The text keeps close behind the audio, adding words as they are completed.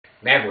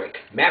Maverick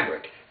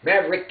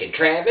and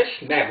Travis,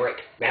 Maverick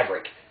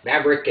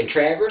and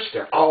Travis,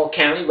 they're all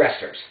county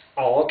wrestlers.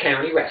 All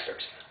county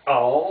wrestlers.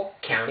 All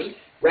county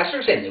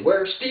wrestlers, and they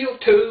wear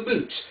steel-toe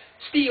boots.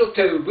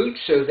 Steel-toe boots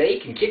so they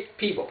can kick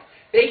people.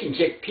 They can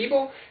kick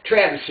people.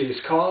 Travis is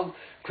called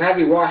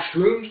Travis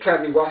Washroom,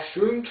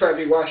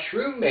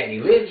 and he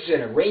lives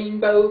in a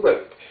Rainbow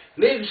Road.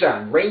 Lives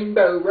on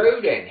Rainbow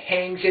Road and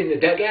hangs in the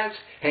dugouts,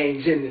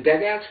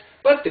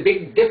 but the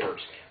Big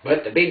Dippers,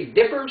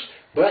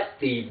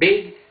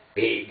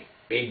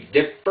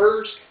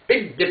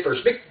 Big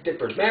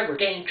Dippers,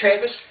 Maverick and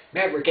Travis,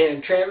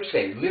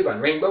 they live on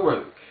Rainbow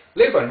Road,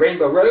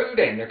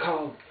 and they're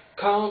called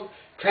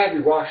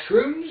Travis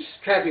Washrooms,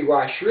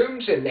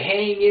 and they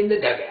hang in the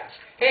dugouts,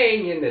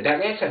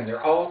 and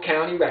they're all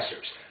county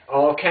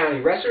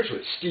wrestlers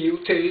with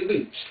steel-toe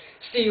boots.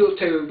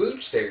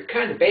 They're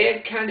kind of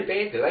bad,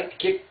 they like to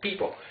kick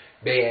people.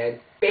 Bad.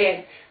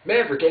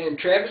 Maverick and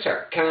Travis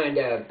are kind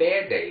of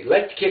bad, they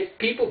like to kick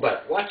people,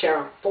 but watch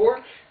out for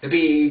the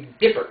Big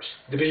Dippers.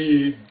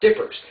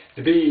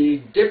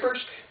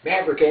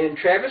 Maverick and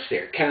Travis,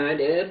 they're kind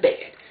of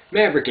bad.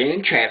 Maverick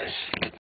and Travis.